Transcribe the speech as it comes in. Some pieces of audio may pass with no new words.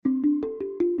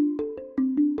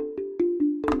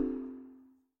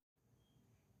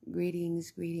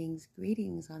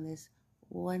Greetings on this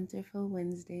wonderful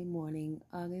Wednesday morning,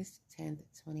 August 10th,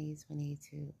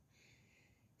 2022.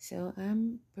 So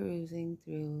I'm perusing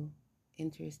through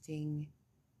interesting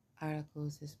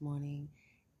articles this morning,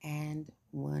 and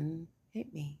one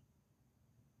hit me.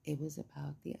 It was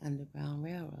about the Underground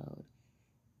Railroad.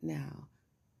 Now,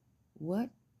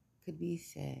 what could be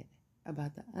said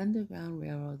about the Underground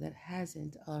Railroad that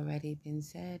hasn't already been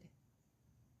said?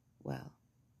 Well,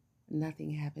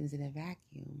 nothing happens in a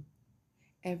vacuum.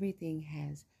 Everything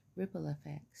has ripple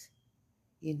effects.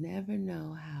 You never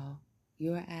know how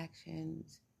your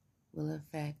actions will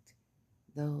affect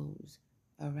those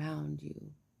around you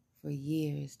for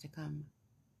years to come.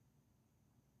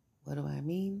 What do I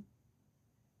mean?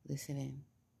 Listen in.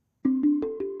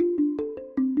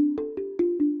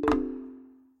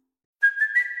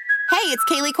 Hey, it's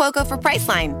Kaylee Cuoco for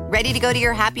Priceline. Ready to go to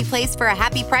your happy place for a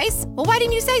happy price? Well, why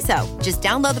didn't you say so? Just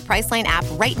download the Priceline app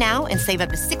right now and save up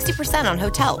to 60% on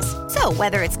hotels. So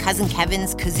whether it's Cousin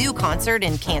Kevin's Kazoo Concert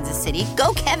in Kansas City,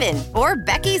 go Kevin, or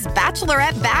Becky's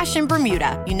Bachelorette Bash in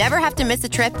Bermuda, you never have to miss a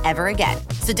trip ever again.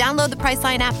 So download the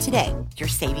Priceline app today. Your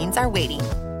savings are waiting.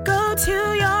 Go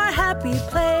to your happy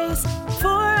place for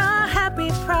a happy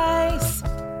price.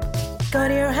 Go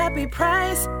to your happy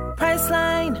price,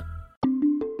 Priceline.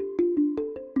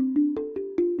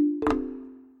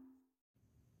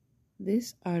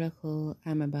 This article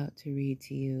I'm about to read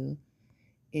to you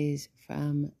is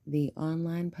from the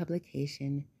online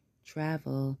publication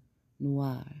Travel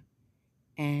Noir,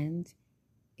 and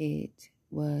it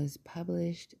was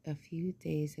published a few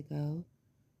days ago,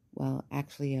 well,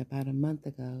 actually about a month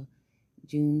ago,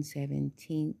 June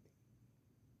 17th,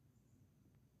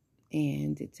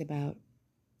 and it's about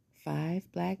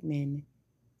 5 black men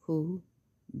who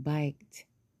biked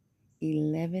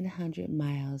 1,100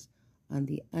 miles on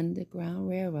the Underground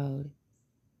Railroad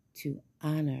to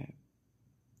honor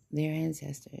their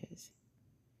ancestors.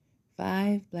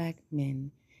 5 black men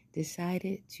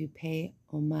decided to pay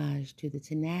homage to the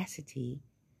tenacity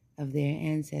of their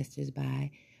ancestors by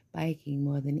biking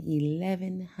more than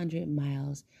 1,100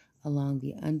 miles along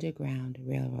the Underground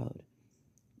Railroad.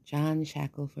 John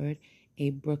Shackelford,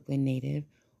 a Brooklyn native,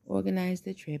 organized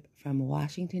the trip from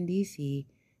Washington, D.C.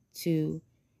 to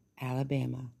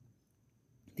Alabama.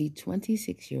 The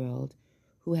 26-year-old,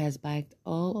 who has biked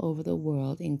all over the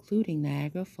world, including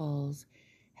Niagara Falls,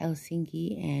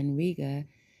 Helsinki, and Riga,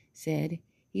 said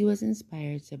he was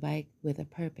inspired to bike with a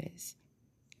purpose,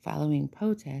 following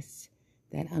protests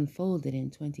that unfolded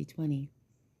in 2020.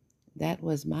 That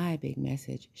was my big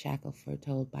message, Shackelford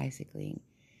told Bicycling,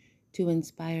 to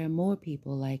inspire more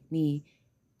people like me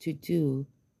to do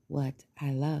what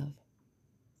I love.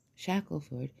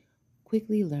 Shackelford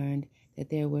quickly learned that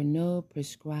there were no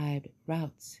prescribed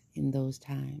routes in those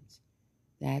times.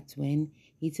 That's when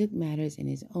he took matters in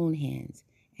his own hands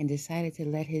and decided to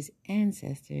let his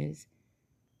ancestors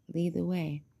lead the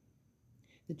way.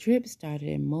 The trip started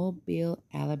in Mobile,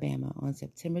 Alabama on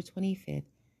September 25th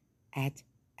at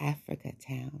Africa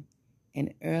Town,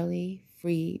 an early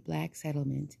free black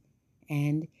settlement,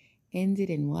 and ended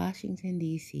in Washington,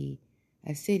 D.C.,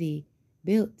 a city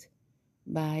built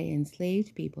by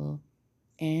enslaved people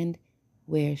and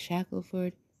where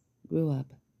Shackelford grew up.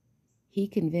 He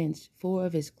convinced 4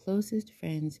 of his closest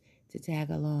friends to tag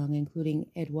along, including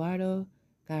Eduardo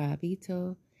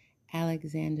Garabito,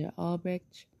 Alexander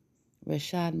Albrecht,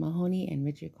 Rashad Mahoney, and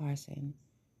Richard Carson.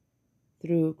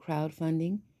 Through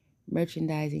crowdfunding,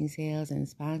 merchandising sales, and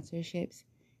sponsorships,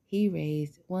 he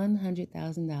raised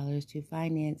 $100,000 to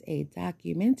finance a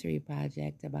documentary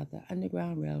project about the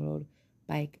Underground Railroad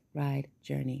bike ride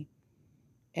journey.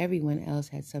 Everyone else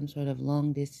had some sort of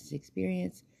long-distance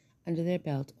experience under their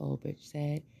belt, Albrecht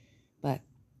said, but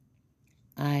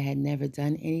I had never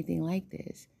done anything like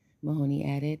this, Mahoney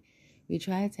added. We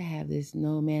tried to have this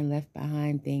no man left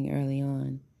behind thing early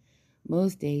on.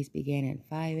 Most days began at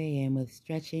 5 a.m. with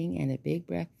stretching and a big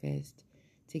breakfast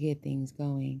to get things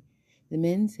going. The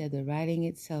men said the riding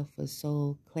itself was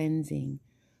soul cleansing,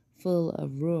 full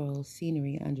of rural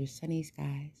scenery under sunny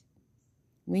skies.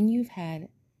 When you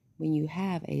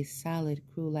have a solid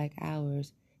crew like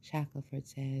ours, Shackelford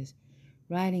says,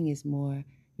 riding is more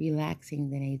relaxing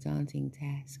than a daunting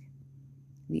task.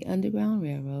 The Underground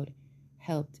Railroad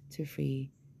helped to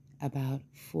free about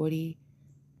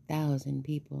 40,000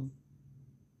 people.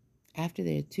 After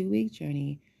their 2-week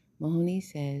journey, Mahoney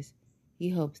says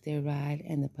he hopes their ride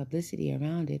and the publicity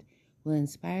around it will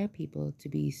inspire people to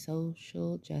be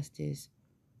social justice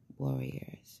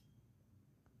warriors.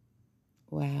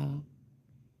 Wow.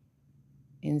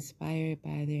 Inspired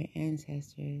by their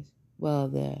ancestors. Well,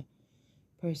 the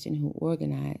person who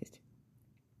organized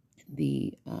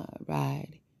the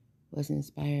ride was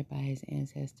inspired by his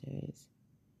ancestors.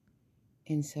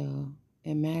 And so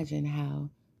imagine how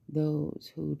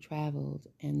those who traveled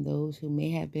and those who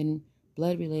may have been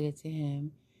blood related to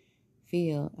him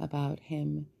feel about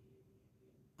him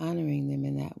honoring them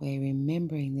in that way,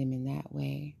 remembering them in that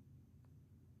way.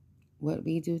 What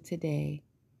we do today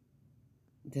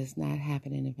does not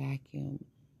happen in a vacuum.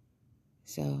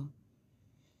 So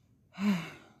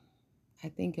I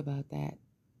think about that.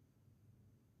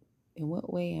 In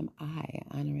what way am I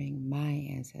honoring my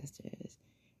ancestors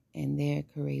and their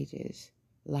courageous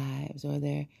lives, or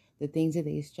the things that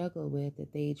they struggle with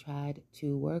that they tried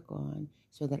to work on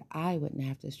so that I wouldn't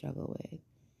have to struggle with?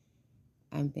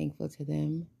 I'm thankful to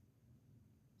them.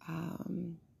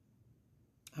 I'm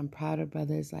proud of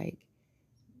brothers like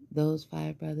those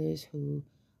 5 brothers who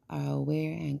are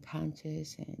aware and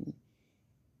conscious and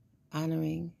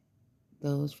honoring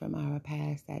those from our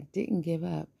past that didn't give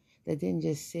up, that didn't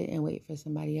just sit and wait for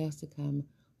somebody else to come,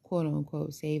 quote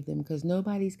unquote, save them, because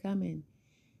nobody's coming.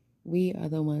 We are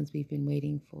the ones we've been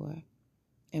waiting for.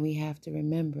 And we have to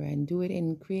remember and do it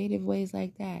in creative ways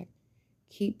like that.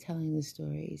 Keep telling the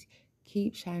stories.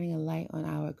 Keep shining a light on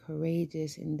our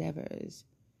courageous endeavors.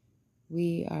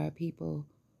 We are people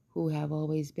who have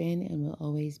always been and will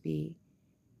always be.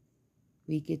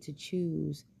 We get to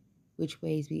choose which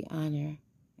ways we honor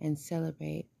and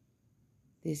celebrate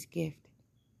this gift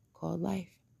called life.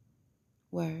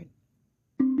 Word.